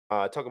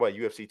talk about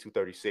UFC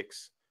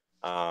 236.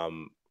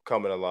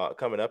 Coming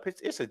up.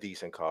 It's a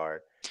decent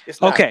card.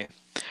 It's not. Okay.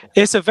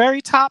 It's a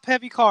very top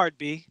heavy card,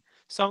 B.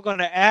 So I'm going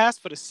to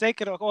ask for the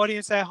sake of the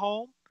audience at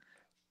home,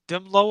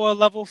 them lower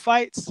level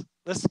fights,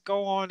 let's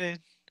go on and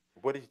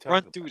What are you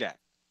run talking through about? that.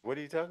 What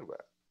are you talking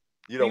about?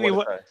 You You don't mean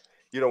want to what? talk.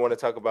 You don't want to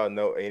talk about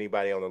no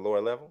anybody on the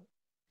lower level.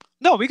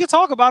 No, we can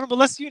talk about them, but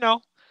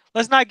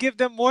let's not give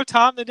them more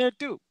time than they're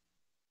due.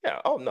 Yeah.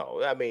 Oh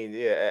no. I mean,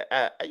 yeah.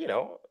 A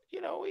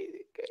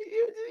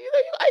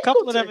I go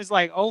couple of them to. is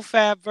like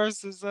OFAB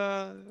versus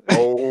Oh.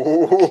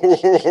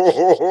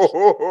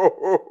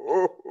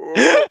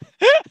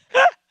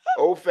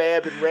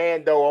 OFAB and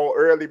Rando on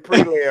early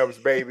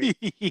prelims, baby.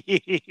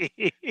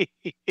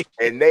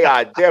 And they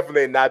are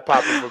definitely not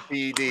popping for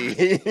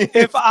PD.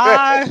 if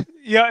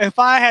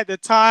I had the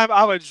time,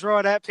 I would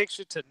draw that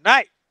picture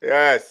tonight.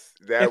 Yes,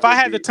 that If I would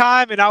had the be.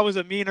 time and I was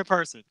a meaner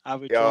person, I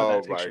would draw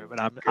that Oh my picture. But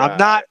I'm God.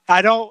 not.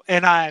 I don't,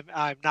 and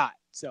I'm not.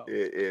 So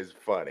It is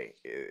funny.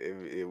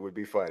 It would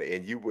be funny,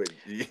 and you would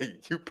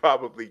you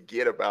probably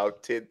get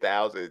about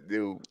 10,000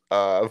 new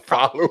probably.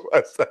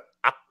 followers.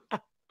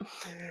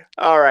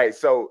 All right,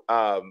 so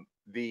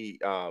the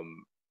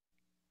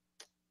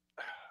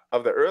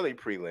of the early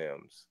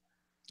prelims,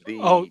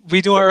 Oh, the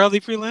we doing early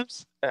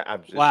prelims?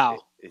 I'm just Wow.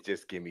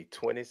 just give me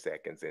 20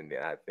 seconds, and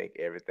then I think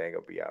everything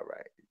will be all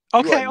right. You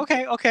are Okay,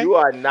 okay, okay. you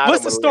are not a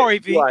What's the story, you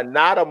V? are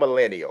not a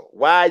millennial.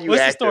 Why are you What's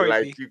the acting story,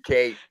 like V? you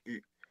can't?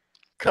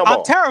 Come I'm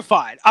on,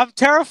 terrified. I'm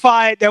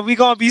terrified that we're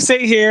gonna be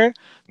sitting here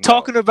no,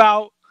 talking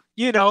about,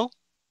 you know,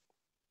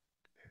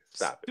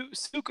 stop it.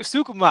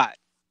 Sukumat.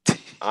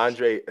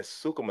 Andre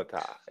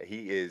Sukumata.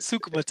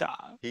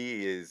 Sukumata.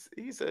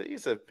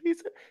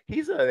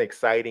 He's an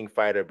exciting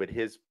fighter, but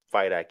his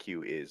fight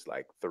IQ is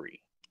like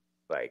 3.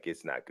 Like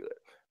it's not good.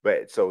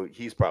 But so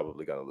he's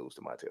probably gonna lose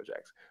to Montel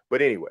Jackson.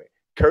 But anyway,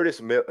 Curtis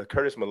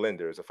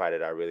Melinder is a fighter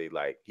that I really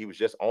like. He was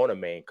just on a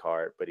main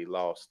card, but he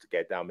lost,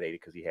 got dominated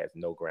because he has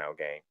no ground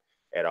game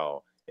at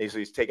all. And so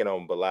he's taking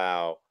on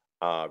Bilal.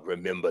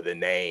 Remember the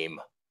name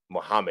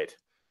Muhammad,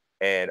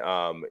 and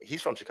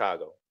he's from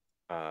Chicago.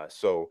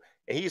 So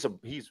and he's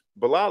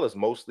Bilal is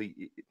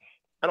mostly,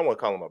 I don't want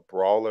to call him a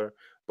brawler,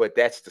 but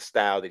that's the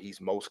style that he's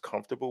most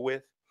comfortable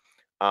with.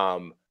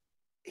 Um,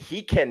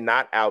 he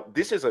cannot out.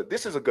 This is a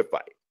good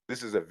fight.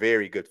 This is a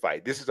very good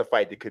fight. This is a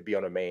fight that could be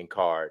on a main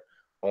card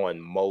on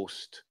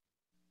most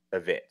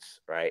events,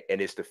 right? And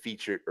it's the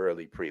featured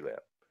early prelim.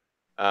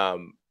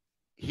 Um,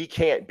 he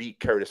can't beat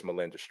Curtis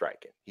Melinder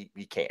striking.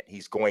 He can't.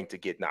 He's going to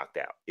get knocked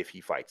out if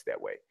he fights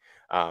that way.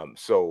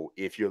 So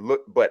if you're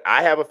but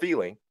I have a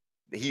feeling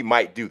that he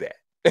might do that.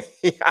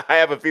 I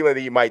have a feeling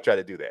that he might try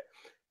to do that.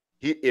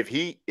 If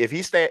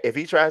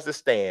he tries to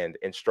stand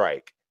and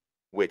strike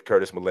with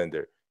Curtis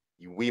Melinder,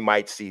 we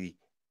might see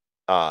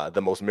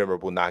the most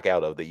memorable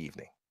knockout of the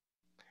evening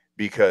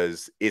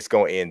because it's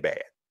going to end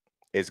bad.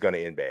 It's going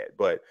to end bad.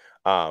 But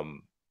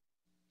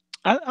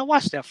I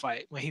watched that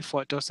fight when he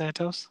fought Dos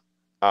Santos.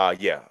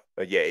 yeah,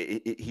 yeah.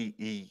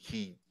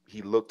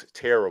 He looked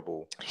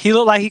terrible. He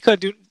looked like he could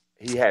do.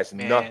 He has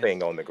Man,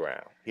 nothing on the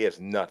ground. He has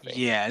nothing.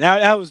 yeah,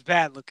 that was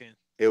bad looking.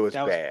 It was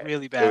That was bad.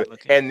 really bad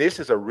looking. And this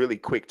is a really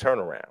quick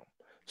turnaround.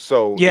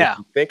 So if Yeah,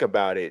 you think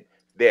about it,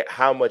 that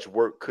how much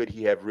work could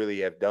he have really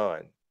have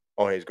done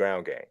on his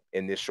ground game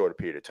in this short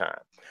period of time?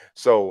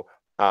 So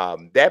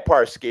that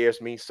part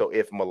scares me. So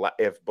if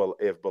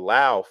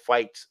Bilal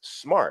fights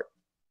smart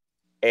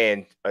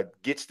and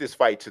gets this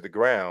fight to the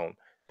ground,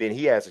 then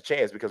he has a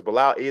chance because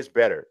Bilal is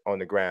better on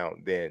the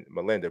ground than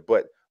Melinda.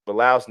 But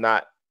Bilal's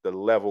not the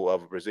level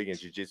of a Brazilian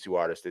Jiu-Jitsu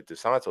artist that Dos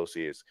Santos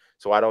is.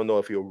 So I don't know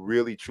if he'll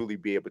really truly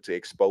be able to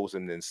expose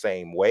him in the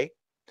same way.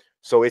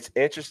 So it's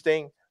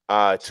interesting.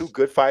 Two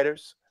good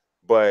fighters,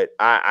 but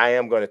I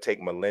am going to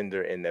take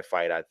Melinda in that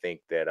fight. I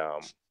think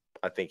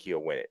he'll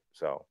win it.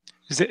 So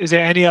is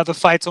there any other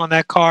fights on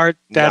that card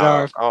that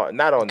no, are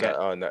not on okay? the.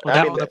 On I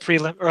that mean, on the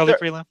prelim, early the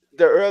prelim.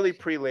 the early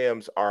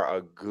prelims are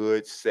a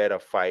good set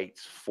of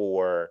fights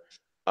for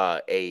uh,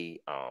 a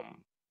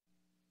um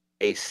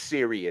a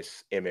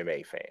serious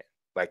MMA fan.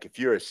 Like if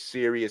you're a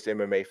serious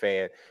MMA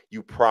fan,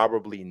 you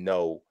probably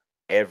know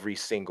every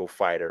single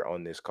fighter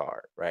on this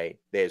card, right?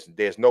 There's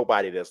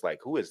nobody that's like,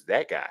 who is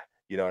that guy?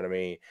 You know what I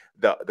mean?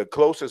 The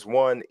closest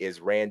one is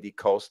Randy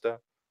Costa,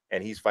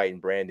 and he's fighting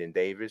Brandon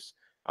Davis.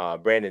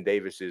 Brandon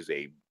Davis is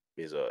a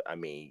I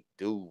mean,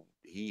 dude,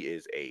 he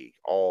is a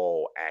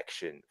all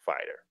action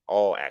fighter.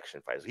 All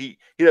action fighters. He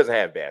doesn't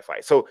have bad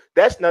fights. So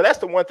that's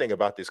the one thing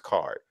about this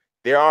card.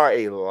 There are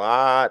a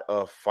lot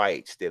of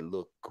fights that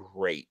look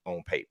great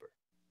on paper,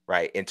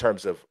 right? In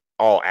terms of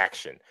all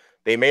action.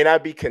 They may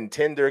not be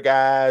contender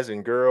guys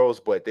and girls,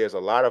 but there's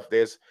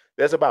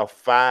about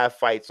 5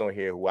 fights on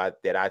here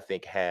that I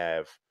think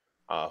have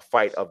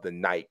fight of the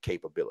night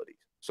capabilities.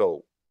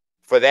 So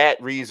for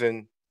that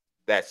reason,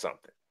 that's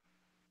something.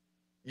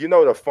 You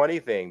know, the funny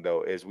thing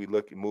though is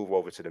move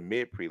over to the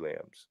mid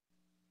prelims.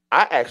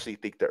 I actually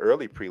think the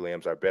early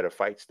prelims are better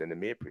fights than the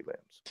mid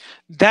prelims.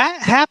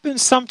 That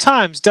happens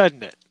sometimes,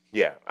 doesn't it?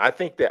 Yeah, I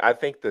think that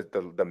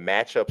the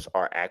matchups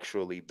are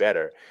actually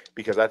better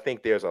because I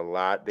think there's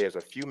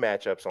a few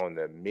matchups on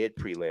the mid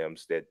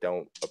prelims that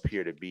don't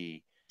appear to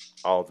be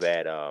all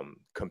that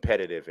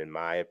competitive in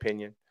my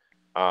opinion.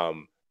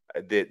 Um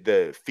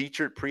the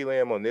featured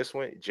prelim on this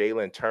one,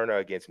 Jalen Turner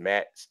against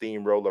Matt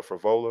Steamroller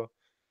Favola.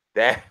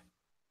 That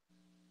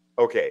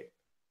okay.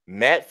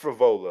 Matt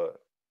Favola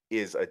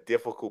is a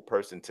difficult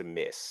person to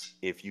miss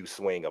if you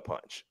swing a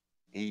punch.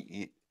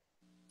 He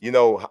you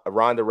know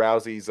Ronda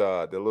Rousey's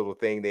the little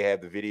thing they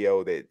have the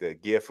video that the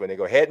gif when they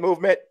go head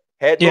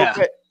Yeah,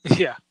 movement.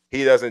 yeah.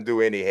 He doesn't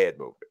do any head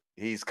movement.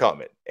 He's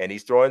coming and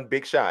he's throwing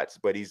big shots,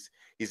 but he's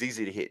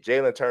easy to hit.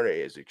 Jalen Turner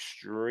is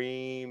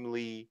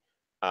extremely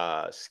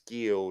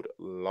skilled,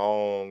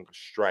 long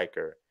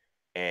striker,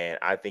 and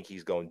I think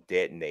he's going to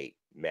detonate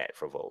Matt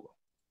Favola.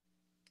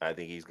 I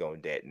think he's going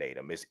to detonate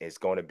him. It's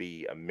going to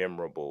be a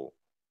memorable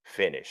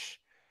finish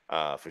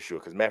for sure.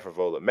 Because Matt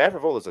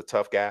Favola is a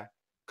tough guy.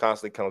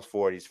 Constantly comes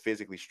forward. He's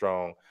physically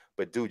strong.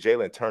 But dude,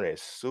 Jalen Turner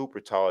is super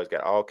tall. He's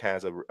got all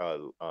kinds of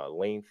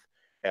length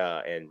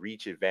and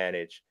reach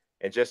advantage,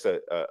 and just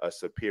a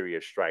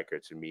superior striker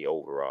to me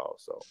overall.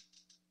 So,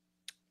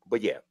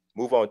 but yeah,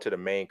 move on to the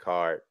main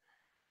card.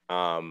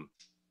 Um,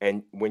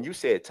 and when you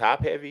said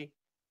top heavy,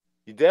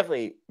 you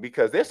definitely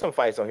because there's some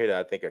fights on here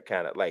that I think are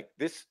kind of like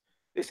this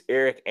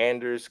Eric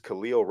Anders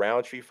Khalil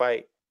Roundtree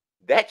fight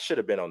that should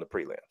have been on the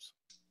prelims.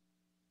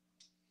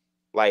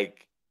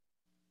 Like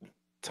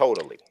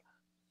totally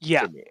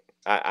Yeah. to me.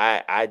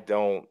 I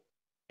don't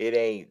it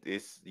ain't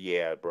it's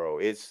yeah, bro.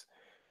 It's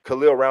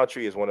Khalil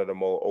Roundtree is one of the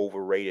more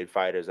overrated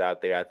fighters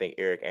out there. I think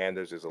Eric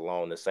Anders is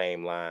along the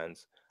same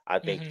lines. I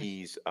think Hmm.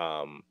 he's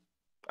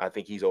I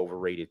think he's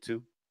overrated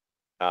too.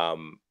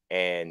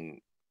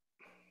 And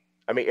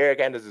I mean Eric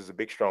Anders is a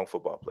big strong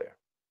football player.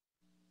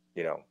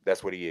 You know,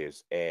 that's what he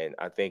is. And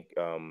I think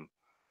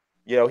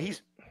you know,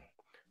 his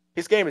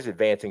game is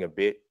advancing a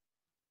bit,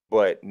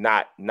 but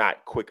not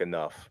quick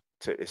enough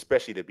to,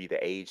 especially to be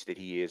the age that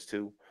he is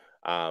too.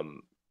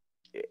 Um,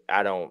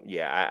 I don't.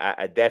 Yeah,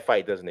 I that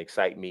fight doesn't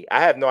excite me. I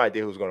have no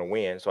idea who's going to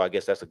win, so I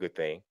guess that's a good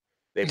thing.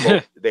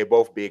 They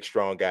both big,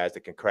 strong guys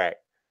that can crack,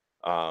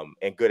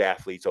 and good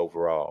athletes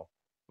overall.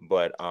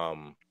 But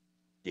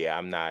yeah,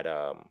 I'm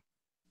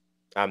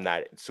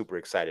not super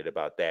excited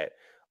about that.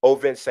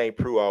 Ovin St.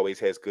 Preux always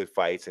has good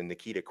fights, and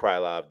Nikita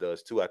Krylov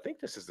does too. I think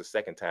this is the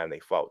second time they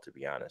fought, to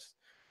be honest.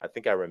 I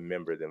think I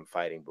remember them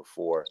fighting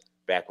before,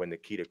 back when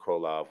Nikita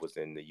Krylov was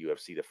in the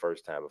UFC the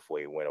first time before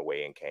he went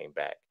away and came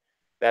back.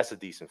 That's a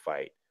decent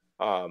fight.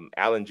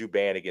 Alan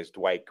Juban against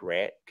Dwight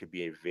Grant could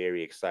be a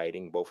very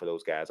exciting. Both of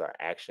those guys are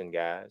action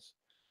guys.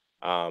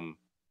 Um,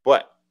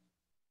 but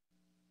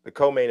the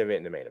co-main event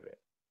and the main event.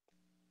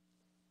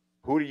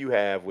 Who do you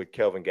have with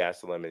Kelvin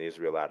Gastelum and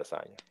Israel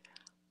Adesanya?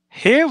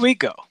 Here we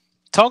go.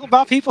 Talk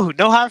about people who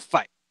know how to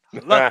fight. I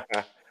love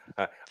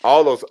it.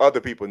 All those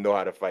other people know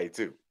how to fight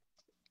too.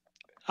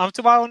 I'm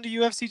talking about on the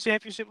UFC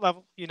championship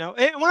level. You know,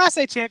 and when I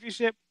say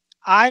championship,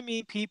 I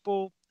mean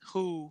people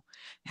who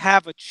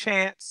have a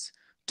chance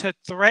to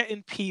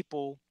threaten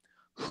people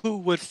who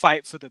would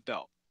fight for the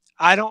belt.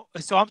 I don't.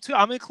 So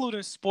I'm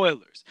including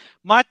spoilers.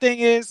 My thing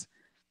is,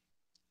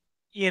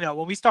 you know,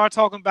 when we start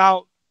talking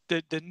about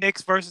the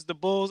Knicks versus the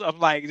Bulls, I'm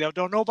like,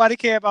 don't nobody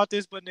care about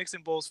this but Knicks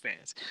and Bulls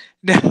fans.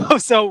 No,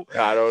 so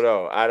I don't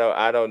know.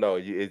 I don't know.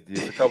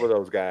 It's a couple of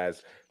those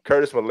guys.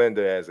 Curtis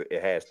Melinda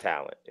has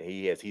talent.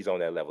 He's on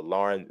that level.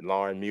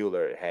 Lauren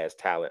Mueller has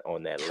talent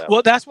on that well,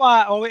 level. that's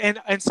why.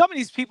 And some of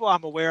these people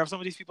I'm aware of.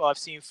 Some of these people I've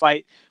seen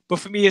fight. But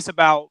for me, it's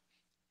about,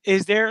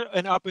 is there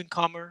an up and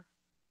comer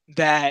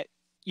that,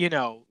 you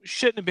know,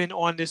 shouldn't have been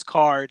on this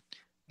card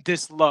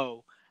this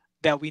low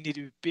that we need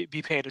to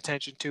be paying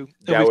attention to, and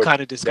That we've would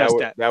kind of discussed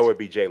that. that would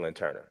be Jalen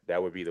Turner.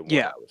 That would be the one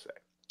Yeah. I would say.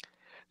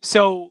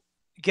 So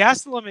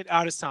Gastelum and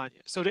Adesanya.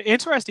 So the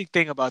interesting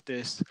thing about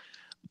this,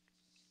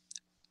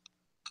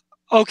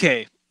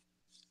 okay,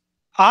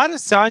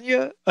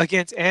 Adesanya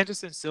against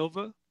Anderson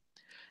Silva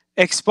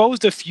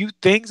exposed a few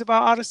things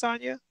about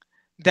Adesanya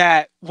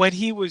that when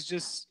he was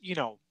just, you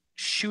know,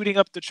 shooting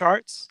up the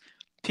charts,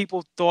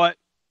 people thought,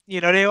 you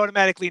know, they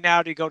automatically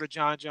now they go to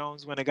John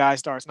Jones when a guy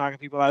starts knocking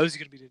people out. Who's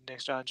going to be the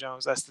next John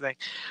Jones? That's the thing.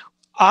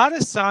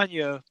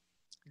 Adesanya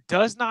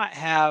does not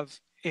have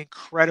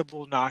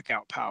incredible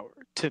knockout power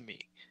to me.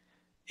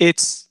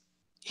 It's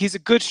He's a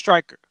good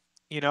striker,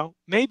 you know,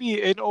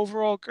 maybe an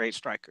overall great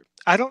striker.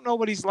 I don't know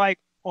what he's like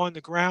on the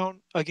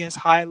ground against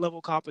high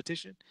level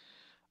competition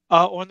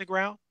on the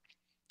ground.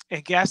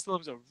 And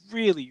Gastelum's a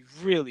really,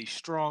 really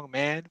strong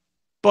man.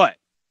 But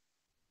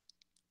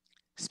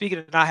speaking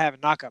of not having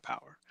knockout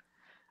power,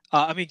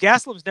 I mean,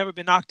 Gastelum's never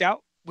been knocked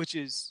out, which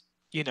is,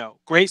 you know,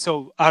 great.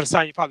 So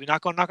Adesanya probably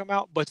not going to knock him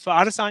out. But for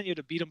Adesanya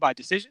to beat him by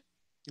decision,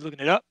 you looking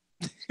it up?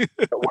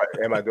 What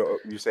am I doing?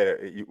 You said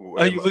Are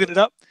what am you I looking it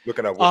up?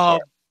 looking up? Which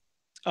part?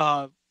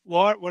 Um,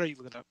 what are you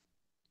looking up?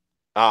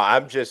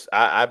 I'm just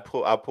I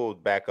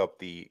pulled back up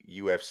the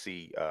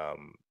UFC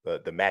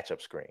the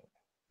matchup screen.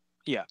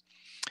 Yeah.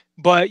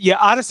 But yeah,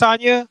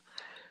 Adesanya,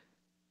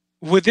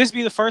 Would this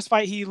be the first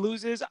fight he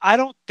loses? I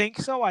don't think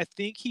so. I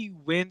think he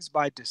wins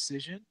by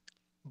decision.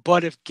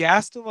 But if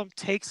Gastelum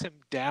takes him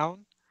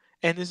down,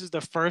 and this is the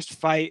first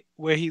fight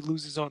where he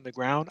loses on the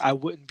ground, I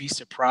wouldn't be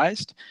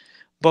surprised.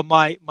 But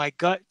my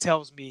gut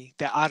tells me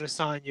that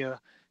Adesanya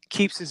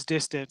keeps his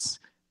distance,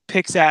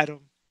 picks at him,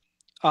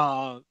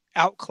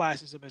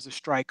 outclasses him as a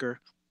striker,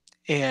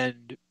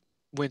 and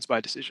wins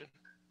by decision.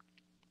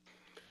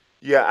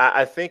 Yeah,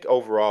 I think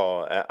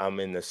overall I'm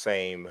in the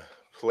same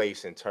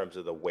place in terms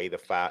of the way the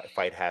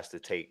fight has to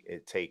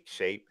take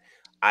shape.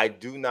 I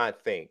do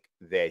not think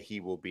that he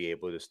will be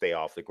able to stay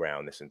off the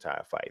ground this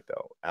entire fight,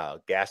 though.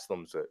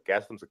 Gastelum's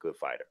a good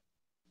fighter.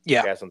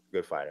 Yeah. Gastelum's a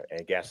good fighter,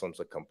 and Gastelum's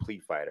a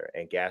complete fighter,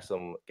 and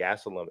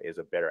Gastelum is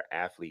a better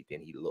athlete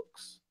than he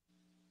looks.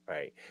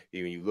 Right?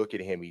 When you look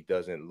at him, he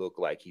doesn't look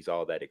like he's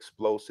all that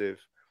explosive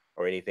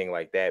or anything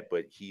like that,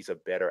 but he's a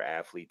better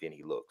athlete than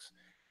he looks.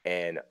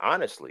 And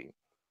honestly,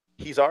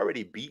 he's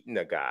already beaten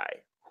a guy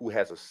who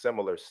has a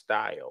similar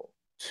style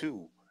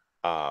to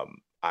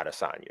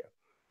Adesanya.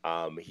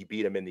 He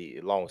beat him in the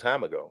a long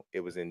time ago. It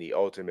was in the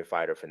Ultimate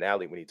Fighter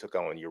finale when he took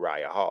on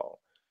Uriah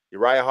Hall.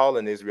 Uriah Hall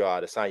and Israel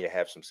Adesanya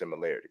have some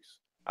similarities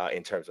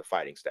in terms of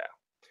fighting style.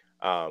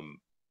 Um,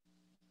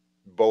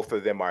 both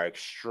of them are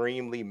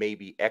extremely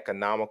maybe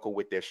economical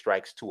with their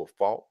strikes to a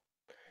fault.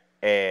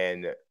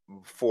 And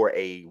for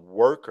a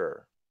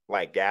worker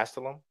like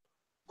Gastelum,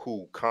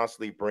 who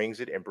constantly brings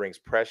it and brings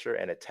pressure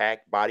and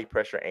attack, body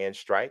pressure and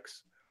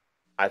strikes,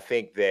 I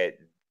think that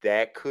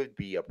that could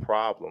be a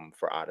problem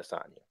for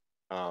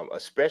Adesanya,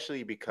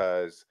 especially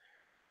because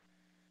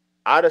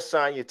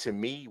Adesanya, to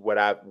me, what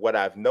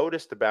I've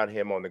noticed about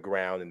him on the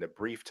ground in the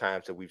brief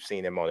times that we've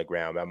seen him on the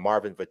ground,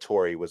 Marvin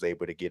Vettori was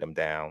able to get him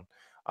down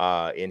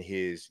in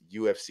his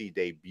UFC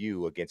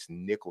debut against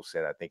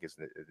Nicholson. I think is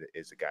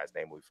the guy's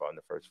name we fought in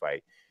the first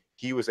fight.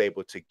 He was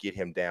able to get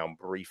him down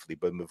briefly,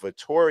 but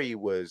Vettori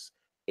was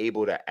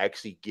able to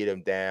actually get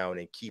him down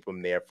and keep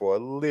him there for a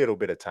little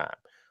bit of time.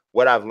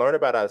 What I've learned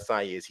about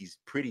Adesanya is he's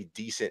pretty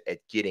decent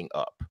at getting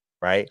up,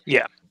 right?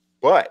 Yeah.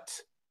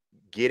 But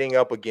getting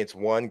up against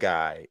one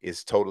guy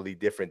is totally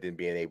different than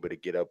being able to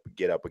get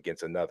up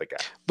against another guy,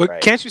 But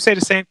right? can't you say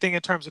the same thing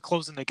in terms of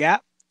closing the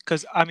gap?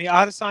 Because I mean,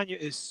 Adesanya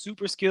is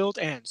super skilled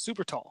and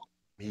super tall.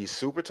 He's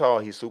super tall,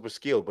 he's super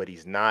skilled, but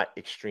he's not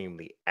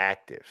extremely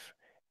active.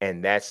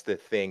 And that's the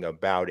thing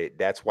about it.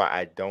 That's why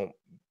I don't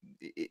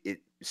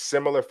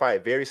similar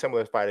fight, very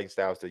similar fighting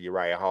styles to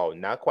Uriah Hall.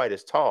 Not quite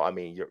as tall. I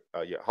mean, your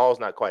Hall's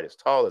not quite as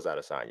tall as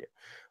Adesanya,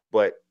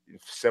 but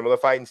similar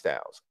fighting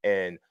styles.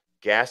 And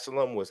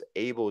Gastelum was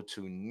able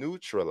to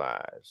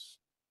neutralize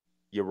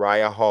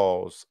Uriah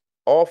Hall's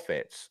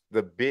offense,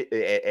 the bit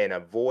and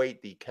avoid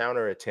the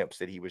counter attempts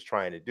that he was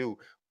trying to do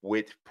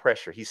with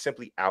pressure. He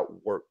simply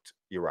outworked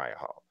Uriah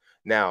Hall.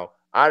 Now,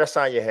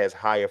 Adesanya has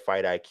higher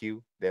fight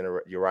IQ than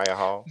Uriah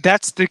Hall.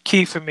 That's the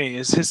key for me.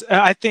 Is his?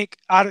 I think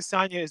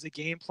Adesanya is a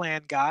game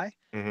plan guy,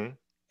 Mm-hmm.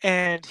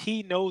 and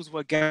he knows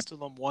what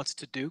Gastelum wants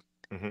to do,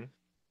 Mm-hmm.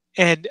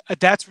 and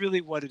that's really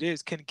what it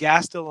is. Can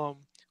Gastelum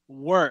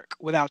work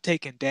without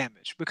taking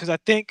damage? Because I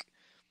think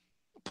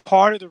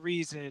part of the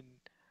reason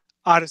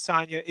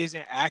Adesanya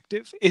isn't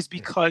active is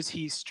because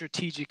he's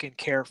strategic and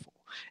careful.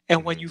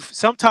 And when Mm-hmm. you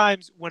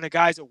sometimes when a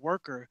guy's a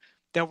worker,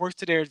 that works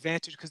to their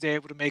advantage because they're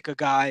able to make a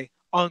guy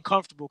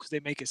uncomfortable because they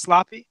make it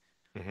sloppy.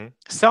 Mm-hmm.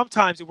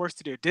 Sometimes it works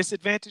to their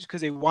disadvantage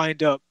because they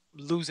wind up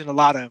losing a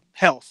lot of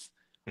health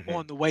Mm-hmm.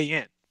 on the way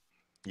in.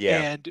 Yeah.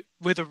 And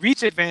with a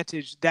reach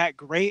advantage that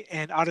great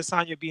and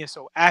Adesanya being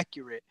so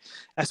accurate,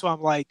 that's why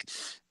I'm like,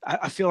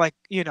 I feel like,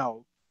 even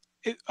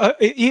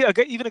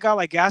a guy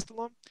like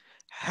Gastelum,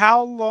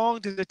 how long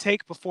does it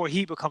take before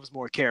he becomes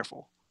more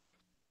careful?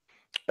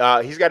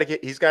 He's got to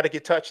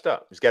get touched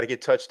up. He's got to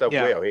get touched up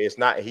Yeah. well. He's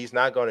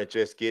not going to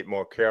just get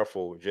more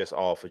careful just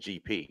off of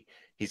GP.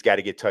 He's got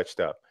to get touched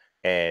up,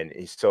 and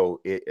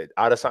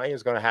Adesanya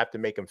is going to have to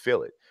make him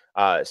feel it.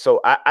 So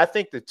I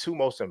think the two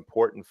most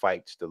important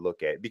fights to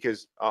look at,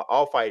 because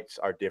all fights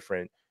are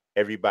different.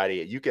 Everybody,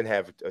 you can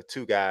have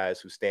two guys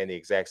who stand the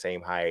exact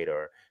same height,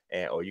 or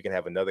you can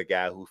have another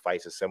guy who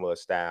fights a similar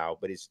style,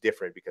 but it's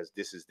different because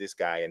this is this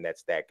guy and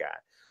that's that guy.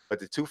 But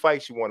the two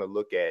fights you want to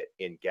look at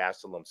in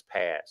Gastelum's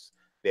past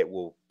that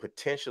will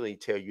potentially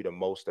tell you the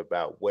most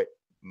about what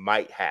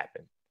might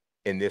happen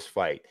in this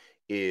fight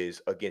is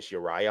against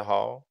Uriah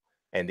Hall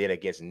and then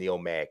against Neil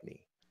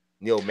Magny.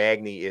 Neil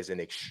Magny is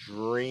an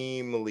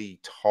extremely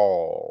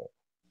tall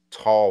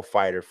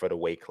fighter for the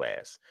weight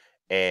class.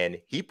 And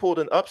he pulled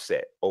an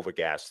upset over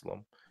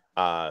Gastelum,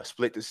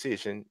 split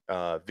decision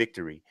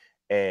victory.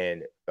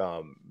 And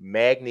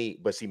Magny,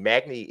 but see,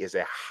 Magny is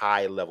a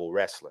high level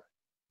wrestler,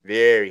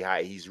 very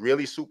high. He's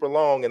really super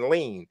long and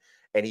lean,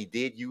 and he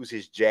did use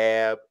his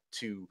jab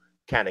to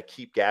kind of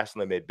keep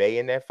Gastelum at bay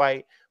in that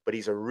fight. But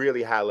he's a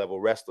really high level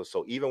wrestler,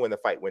 so even when the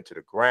fight went to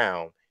the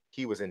ground,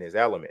 he was in his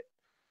element.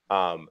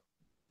 Um,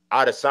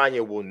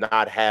 Adesanya will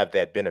not have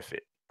that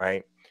benefit,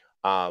 right?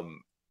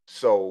 Um,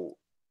 so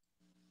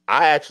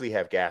I actually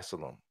have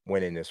Gastelum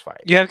winning this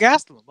fight. You have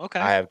Gastelum. Okay.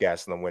 I have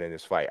Gastelum winning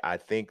this fight. I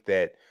think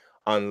that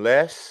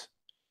unless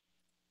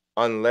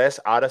unless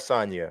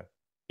Adesanya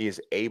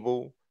is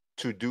able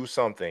to do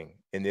something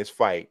in this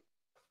fight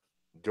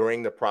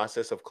during the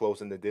process of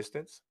closing the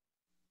distance,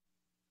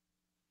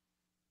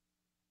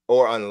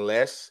 or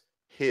unless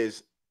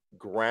his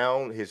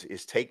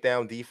his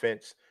takedown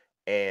defense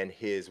and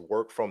his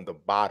work from the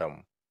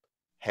bottom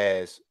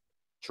has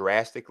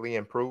drastically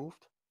improved.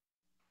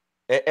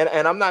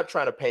 And I'm not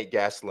trying to paint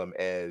Gastelum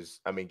as,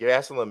 I mean,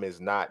 Gastelum is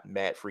not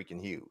Matt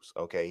freaking Hughes.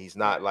 Okay. He's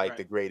not Right, like right.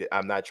 the great.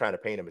 I'm not trying to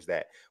paint him as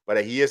that,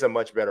 but he is a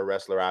much better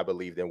wrestler, I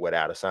believe, than what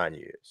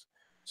Adesanya is.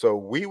 So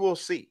we will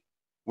see.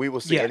 We will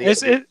see. Yeah, And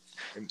it's it.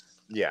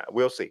 yeah,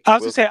 we'll see. I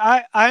was gonna We'll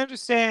say I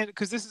understand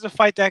because this is a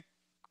fight that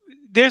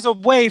there's a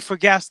way for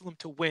Gastelum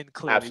to win.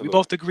 Clearly, we absolutely.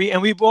 both agree,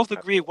 and we both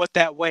agree Absolutely. what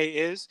that way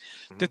is.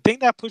 The Mhm. thing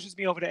that pushes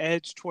me over the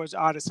edge towards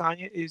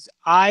Adesanya is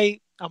I'm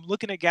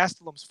looking at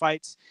Gastelum's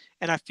fights,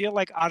 and I feel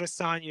like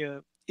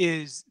Adesanya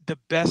is the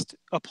best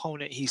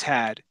opponent he's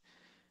had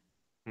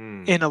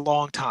in a Hmm.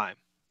 long time.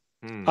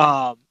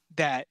 Hmm.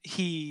 That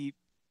he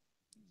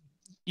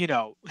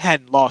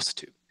hadn't lost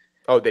to.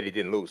 Oh, that he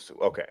didn't lose to.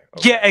 Okay.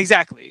 Yeah, Okay.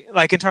 exactly.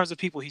 Like in terms of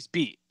people he's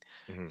beat.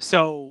 Mhm.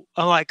 So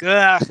I'm like,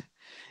 ugh,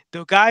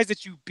 the guys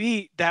that you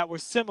beat that were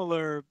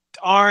similar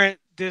aren't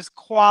this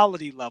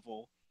quality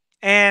level,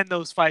 and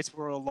those fights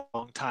were a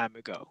long time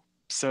ago.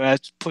 So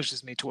that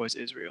pushes me towards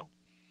Israel.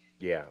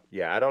 Yeah,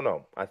 yeah, I don't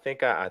know. I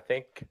think not.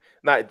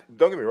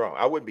 Don't get me wrong.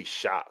 I wouldn't be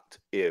shocked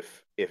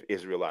if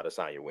Israel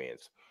Adesanya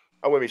wins.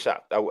 I wouldn't be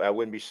shocked. I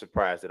wouldn't be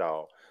surprised at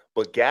all.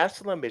 But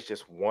Gastelum is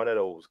just one of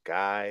those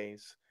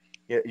guys.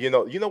 You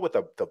know what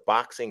the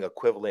boxing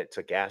equivalent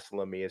to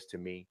Gastelum is to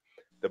me.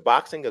 The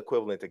boxing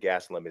equivalent to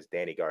Gastelum is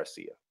Danny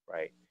Garcia,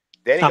 right?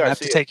 Danny I'm gonna have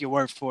to Garcia. take your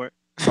word for it.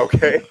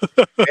 Okay.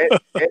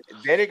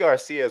 Danny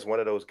Garcia is one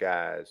of those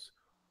guys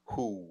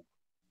who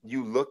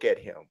you look at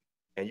him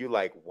and you're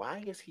like,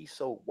 why is he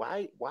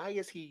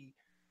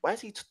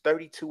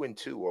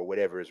 32-2 or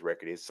whatever his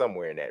record is,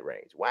 somewhere in that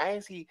range? Why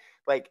is he,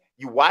 like,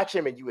 you watch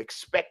him and you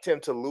expect him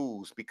to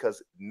lose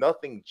because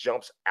nothing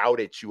jumps out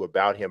at you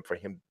about him for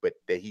him, but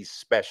that he's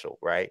special,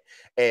 right?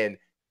 And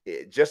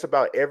just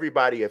about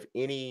everybody of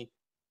any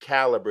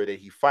caliber that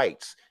he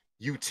fights,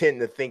 you tend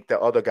to think the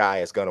other guy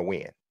is gonna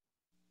win.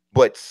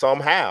 But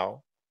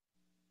somehow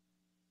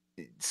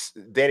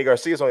Danny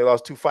Garcia's only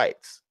lost 2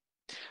 fights.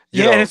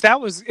 You Yeah, and know, if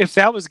that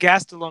was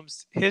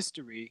Gastelum's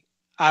history,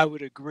 I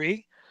would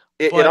agree.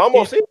 it But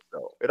almost is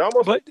though. It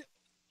almost is but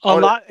a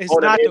lot it's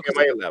on an not though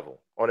because MMA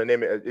level. On an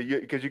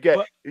MMA, because you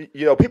get,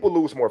 but people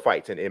lose more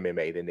fights in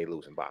MMA than they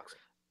lose in boxing.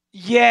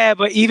 yeah,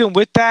 but even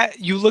with that,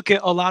 you look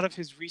at a lot of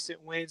his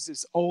recent wins.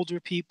 It's older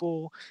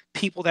people,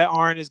 people that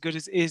aren't as good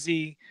as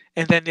Izzy,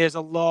 and then there's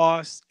a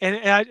loss. And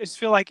I just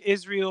feel like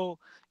Israel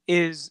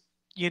is,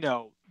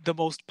 the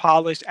most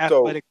polished, So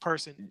athletic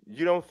person.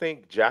 you don't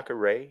think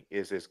Jacare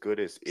is as good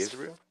as He's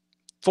Israel?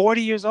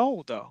 40 years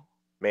old though.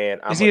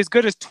 Man, Is he as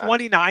good as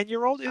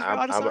 29-year-old Israel I'm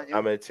Adesanya?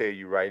 gonna tell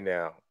you right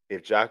now,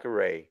 if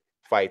Jacare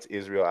fights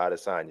Israel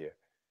Adesanya,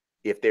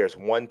 if there's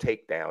one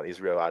takedown,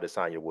 Israel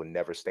Adesanya will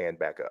never stand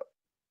back up.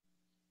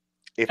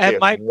 If It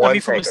there's might, I one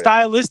mean, from a takedown.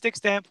 stylistic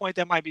standpoint,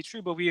 that might be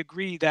true, but we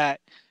agree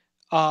that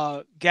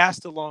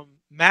Gastelum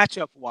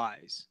matchup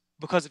wise,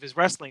 because of his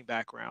wrestling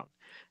background,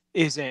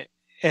 isn't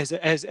as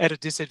at a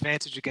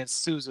disadvantage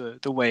against Souza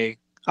the way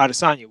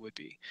Adesanya would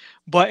be.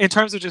 But in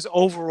terms of just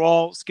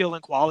overall skill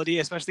and quality,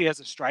 especially as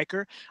a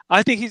striker,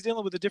 I think he's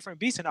dealing with a different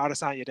beast in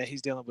Adesanya that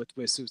he's dealing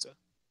with Souza.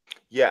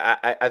 Yeah,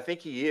 I think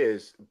he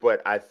is,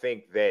 but I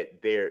think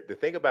that the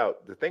thing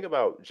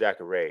about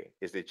Jacare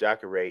is that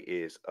Jacare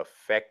is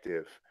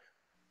effective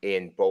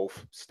in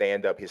both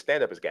stand up. His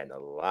stand up has gotten a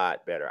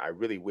lot better. I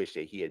really wish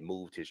that he had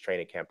moved his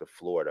training camp to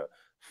Florida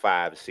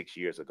 5 6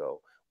 years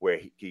ago, where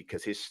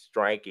because his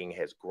striking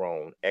has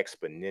grown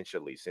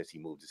exponentially since he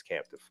moved his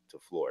camp to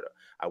Florida.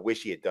 I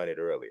wish he had done it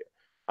earlier.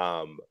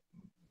 Um,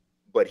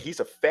 but he's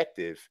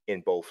effective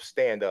in both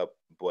stand up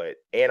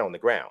and on the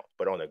ground.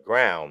 But on the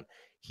ground,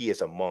 he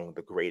is among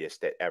the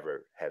greatest that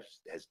ever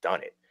has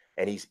done it,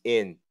 and he's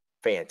in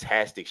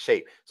fantastic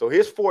shape. So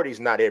his 40 is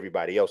not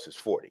everybody else's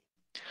 40.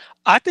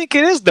 I think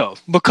it is though,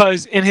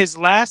 because in his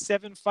last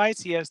 7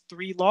 fights, he has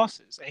 3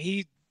 losses, and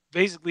he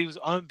basically was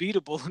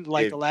unbeatable in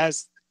like If the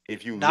last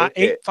if you not look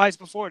eight at fights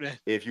before that.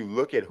 if you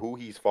look at who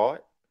he's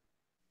fought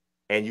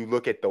and you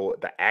look at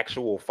the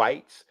actual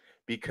fights,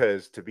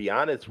 because to be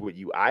honest with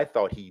you, I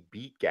thought he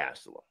beat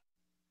Gastelum.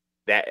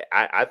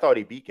 I thought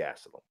he beat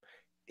Gastelum.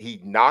 He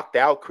knocked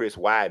out Chris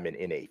Weidman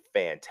in a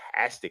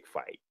fantastic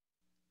fight.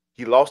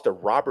 He lost to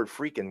Robert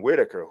freaking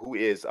Whitaker, who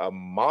is a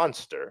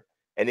monster.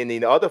 And then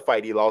the other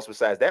fight he lost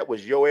besides that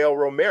was Yoel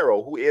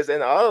Romero, who is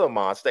another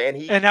monster, and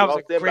he And that was a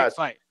lost them by great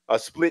fight. a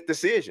split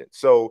decision.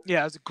 So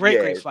Yeah, it was a great, yeah,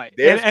 great fight. And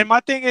there's and my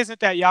thing isn't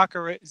that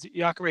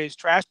Yakare is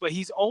trash, but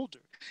he's older.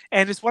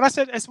 And it's what I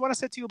said. It's what I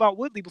said to you about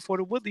Woodley before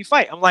the Woodley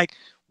fight. I'm like,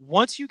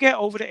 once you get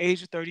over the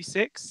age of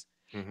 36,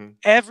 mhm.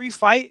 every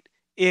fight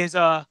is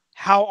a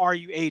how are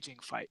you aging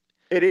fight.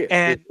 It is.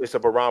 And It's a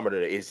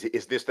barometer. Is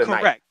this the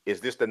night? correct, Is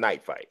this the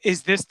night fight?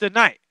 is this the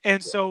night?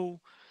 And Yeah. so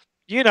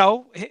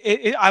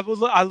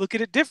I look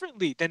at it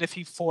differently than if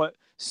he fought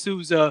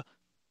Souza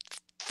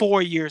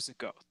 4 years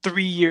ago,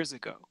 3 years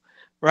ago,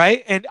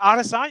 right? And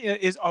Adesanya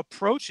is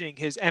approaching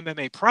his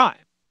MMA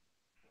prime.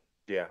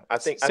 Yeah,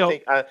 So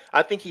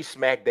I think he's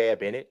smack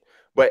dab in it.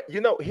 But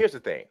here's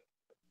the thing.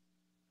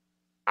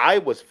 I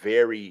was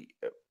very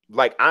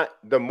like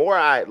the more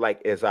I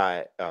like as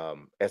I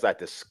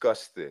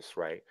discuss this,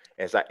 right?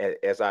 As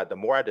I the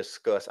more I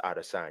discuss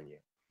Adesanya,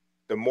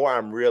 the more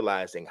I'm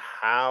realizing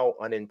how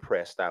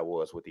unimpressed I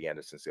was with the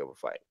Anderson Silva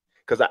fight.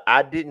 Because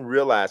I didn't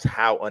realize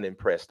how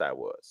unimpressed I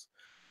was.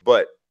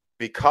 But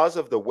because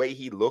of the way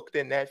he looked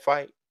in that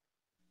fight,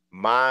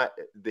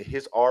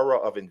 his aura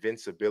of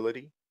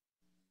invincibility,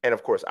 and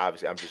of course,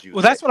 obviously, I'm just well,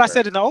 using that that's what I term.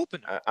 said in the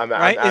opener, right? I'm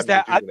Is just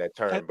that using that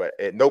term, but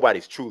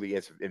nobody's truly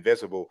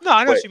invincible. no,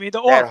 I know But what you mean.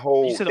 The that aura. You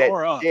whole said the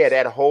aura of.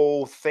 that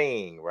whole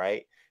thing,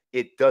 right?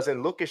 It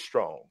doesn't look as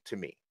strong to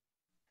me.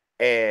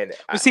 And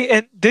But see,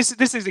 and this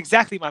is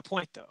exactly my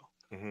point, though.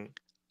 mm-hmm.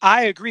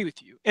 I agree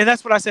with you, and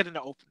that's what I said in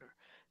the opener.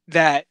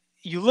 That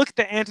you look at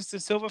the Anderson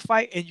Silva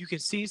fight, and you can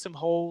see some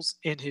holes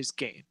in his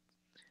game.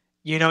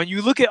 And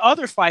you look at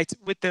other fights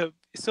with the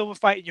Silva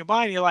fight in your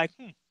mind, and you're like,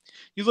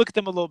 you look at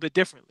them a little bit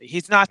differently.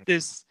 He's not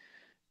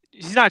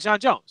John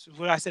Jones,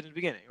 what I said in the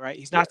beginning, right?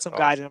 He's not some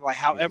guy that I'm like,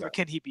 however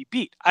can he be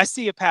beat? I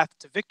see a path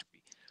to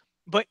victory.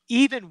 But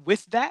even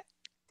with that,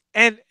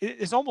 and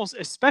it's almost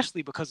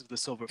especially because of the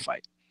Silva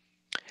fight,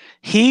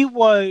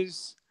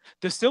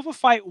 the Silva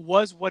fight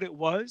was what it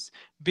was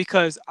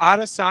because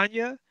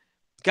Adesanya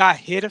got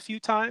hit a few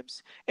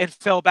times and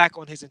fell back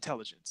on his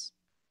intelligence.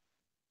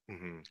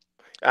 Mm-hmm.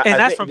 And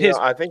that's from his.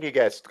 I think he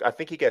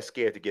got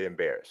scared to get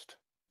embarrassed.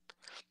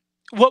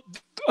 Well,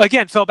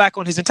 again, fell back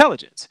on his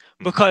intelligence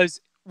because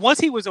once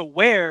he was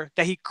aware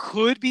that he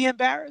could be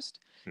embarrassed,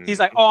 he's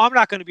like, "Oh, I'm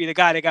not going to be the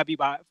guy that got beat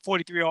by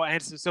 43-year-old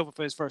Anderson Silva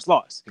for his first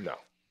loss." No,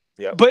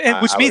 yeah,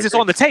 which means it's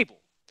on the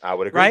table. I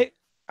would agree. Right?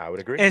 I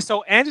would agree. And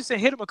so Anderson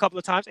hit him a couple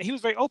of times, and he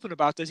was very open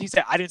about this. He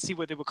said, "I didn't see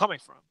where they were coming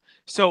from.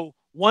 So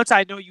once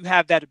I know you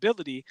have that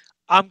ability,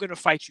 I'm going to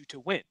fight you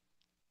to win."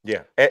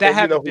 Yeah, and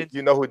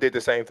you know who did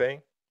the same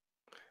thing?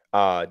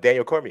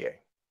 Daniel Cormier.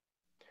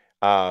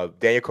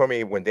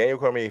 When Daniel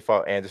Cormier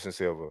fought Anderson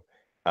Silva,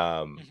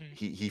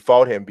 he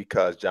fought him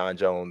because John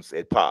Jones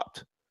had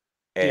popped,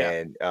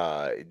 and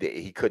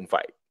he couldn't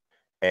fight,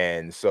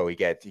 and so he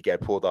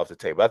got pulled off the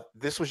table.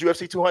 This was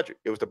UFC 200.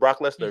 It was the Brock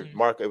Lesnar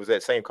mark. It was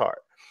that same card,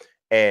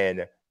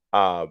 and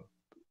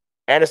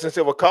Anderson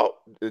Silva caught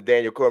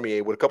Daniel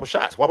Cormier with a couple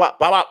shots. Wop, wop,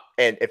 wop, wop.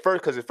 And at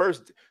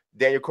first,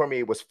 Daniel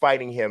Cormier was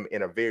fighting him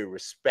in a very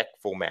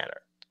respectful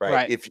manner,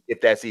 right? If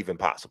that's even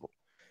possible.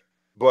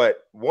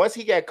 But once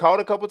he got caught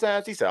a couple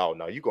times, he said, "Oh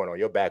no, you're going on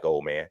your back,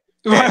 old man."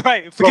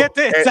 Right. Forget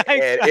this. I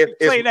ain't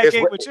playing that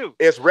game with you.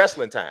 It's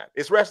wrestling time.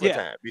 It's wrestling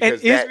time.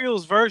 Because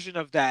Israel's version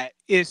of that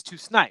is to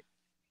snipe.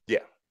 Yeah.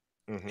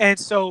 And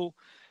so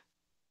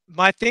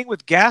my thing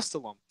with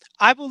Gastelum,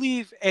 I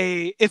believe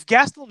if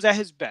Gastelum's at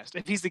his best,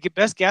 if he's the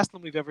best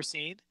Gastelum we've ever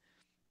seen,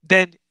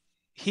 then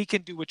he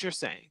can do what you're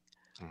saying.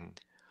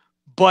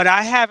 But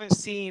I haven't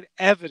seen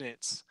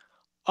evidence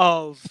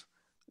of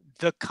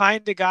the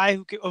kind of guy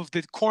of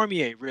the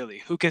Cormier really,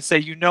 who can say,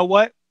 you know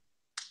what?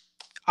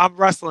 I'm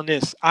wrestling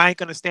this. I ain't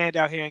gonna stand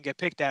out here and get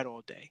picked at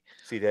all day.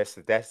 That's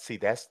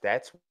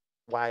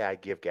why I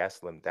give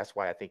Gastelum. That's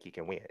why I think he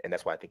can win, and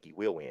that's why I think he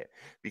will win.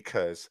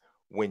 Because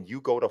when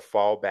you go to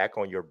fall back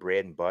on your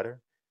bread and butter,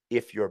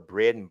 if your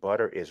bread and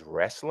butter is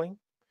wrestling,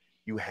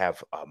 you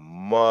have a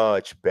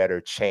much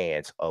better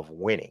chance of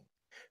winning.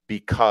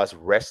 Because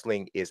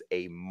wrestling is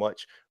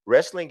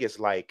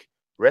like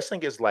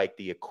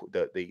the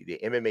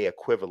MMA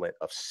equivalent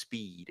of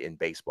speed in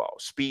baseball.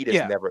 Speed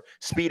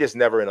is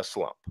never in a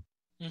slump.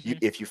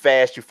 If you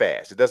fast, you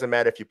fast. It doesn't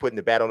matter if you're putting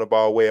the bat on the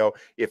ball well.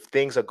 If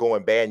things are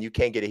going bad and you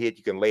can't get a hit,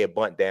 you can lay a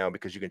bunt down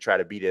because you can try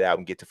to beat it out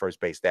and get to first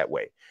base that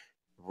way.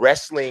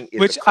 Wrestling is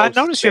which I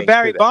noticed your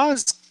Barry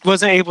Bonds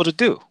wasn't able to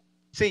do.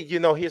 See,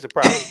 here's the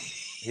problem.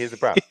 Here's the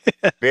problem.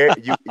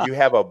 You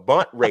have a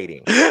bunt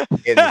rating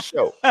in the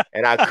show,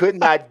 and I could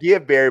not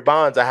give Barry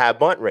Bonds a high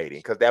bunt rating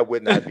because that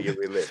would not be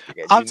realistic.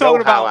 And I'm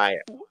talking about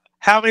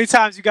how many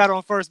times you got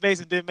on first base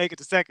and didn't make it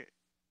to second.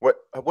 What?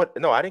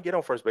 No, I didn't get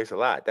on first base a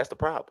lot. That's the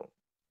problem.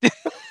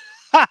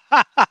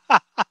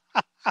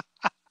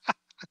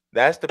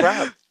 That's the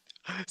problem.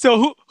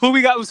 So who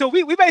we got? So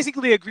we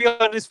basically agree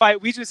on this fight.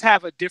 We just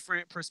have a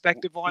different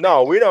perspective on it.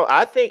 No, we don't.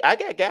 I think I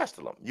got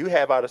Gastelum. You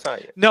have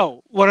Adesanya.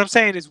 No, what I'm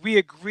saying is we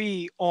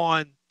agree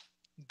on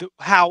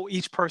how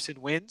each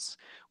person wins.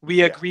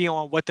 We agree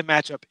on what the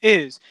matchup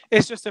is.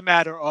 It's just a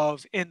matter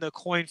of, in the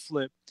coin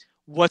flip,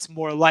 what's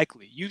more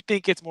likely. You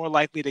think it's more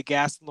likely that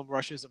Gastelum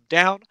rushes him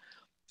down.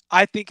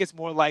 I think it's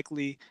more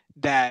likely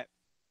that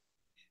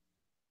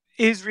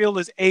Israel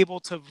is able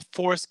to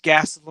force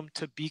Gastelum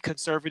to be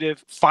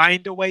conservative,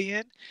 find a way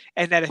in,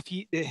 and that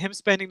him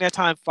spending that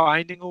time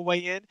finding a way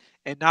in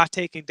and not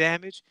taking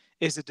damage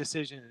is a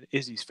decision in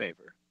Izzy's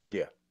favor.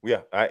 Yeah.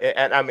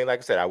 I mean, like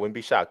I said, I wouldn't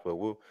be shocked, but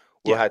we'll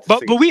have to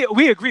see. But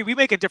we agree. We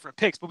making different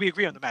picks, but we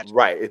agree on the match.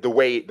 Right. The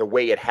way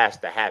it has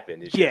to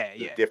happen is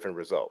a different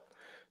result.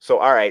 So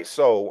all right.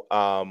 So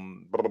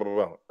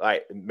all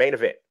right, main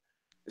event.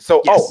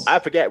 So, I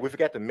Yes. forgot. We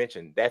forgot to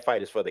mention that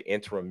fight is for the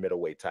interim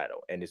middleweight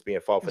title, and it's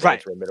being fought for the Right.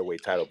 interim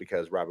middleweight title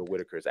because Robert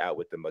Whitaker is out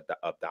with the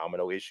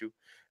abdominal issue.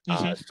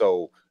 Hmm.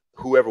 So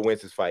whoever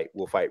wins this fight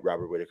will fight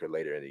Robert Whitaker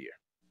later in the year.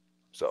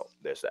 So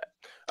there's that.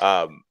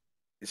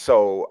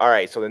 So all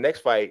right. So the next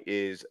fight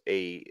is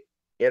a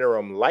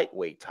interim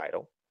lightweight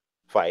title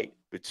fight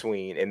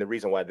between, and the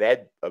reason why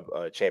that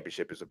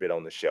championship is a bit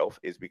on the shelf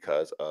is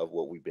because of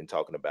what we've been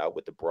talking about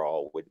with the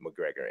brawl with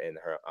McGregor and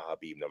her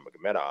Habib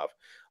Nurmagomedov.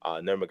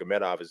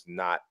 Nurmagomedov is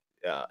not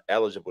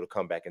eligible to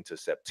come back until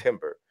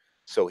September,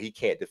 so he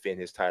can't defend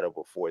his title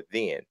before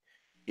then.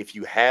 If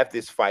you have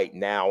this fight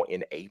now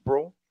in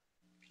April,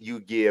 you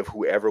give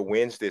whoever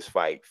wins this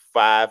fight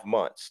 5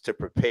 months to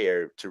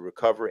prepare, to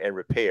recover and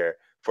repair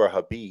for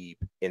Habib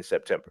in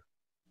September.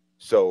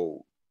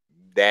 So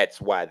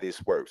that's why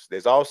this works.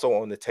 There's also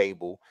on the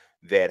table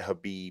that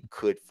Habib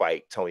could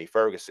fight Tony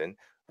Ferguson,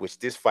 which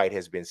this fight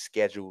has been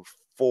scheduled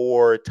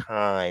 4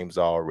 times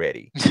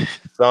already.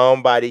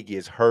 Somebody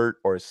gets hurt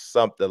or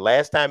something. The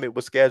last time it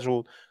was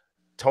scheduled,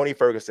 Tony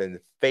Ferguson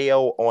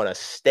fell on a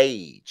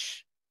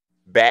stage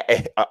back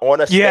on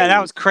a Yeah, that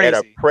stage was at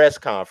a crazy. press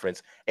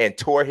conference and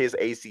tore his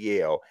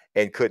ACL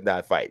and could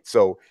not fight.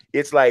 So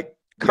it's like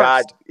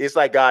God, Cursed. it's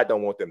like God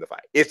don't want them to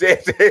fight. It's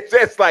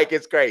just like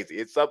it's crazy.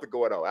 It's something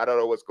going on. I don't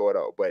know what's going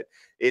on, but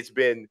it's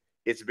been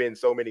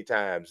so many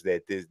times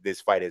that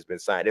this fight has been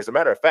signed. As a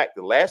matter of fact,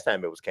 the last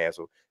time it was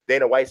canceled,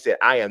 Dana White said,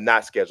 "I am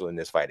not scheduling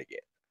this fight again."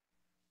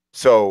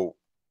 So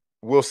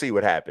we'll see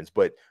what happens.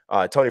 But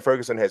Tony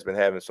Ferguson has been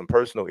having some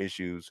personal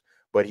issues,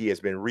 but he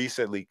has been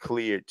recently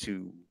cleared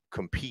to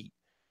compete.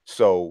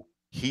 So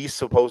he's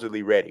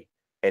supposedly ready,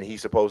 and he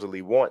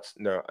supposedly wants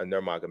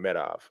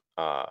Nurmagomedov.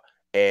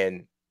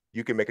 And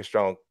you can make a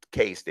strong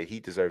case that he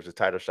deserves a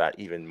title shot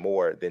even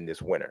more than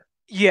this winner.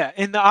 Yeah,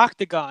 in the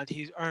octagon,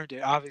 he's earned it.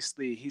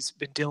 Obviously, he's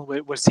been dealing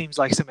with what seems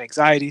like some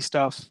anxiety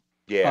stuff.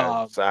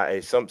 Yeah, Um,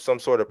 so some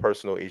sort of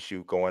personal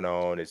issue going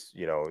on. It's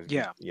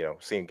yeah,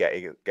 seemed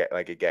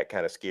like it got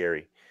kind of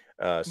scary.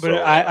 but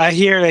So I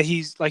hear that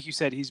he's like you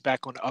said, he's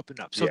back on the up and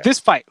up. So yeah. this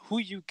fight, who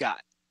you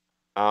got?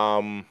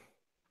 Um,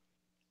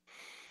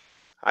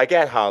 I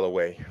got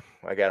Holloway.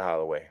 I got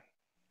Holloway.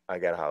 I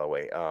got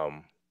Holloway.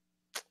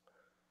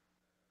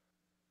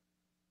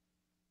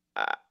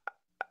 I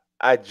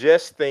I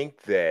just think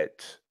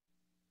that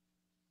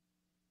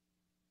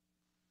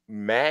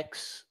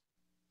Max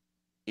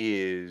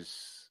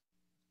is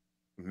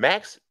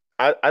Max.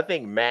 I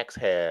think Max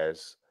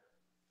has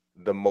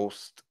the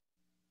most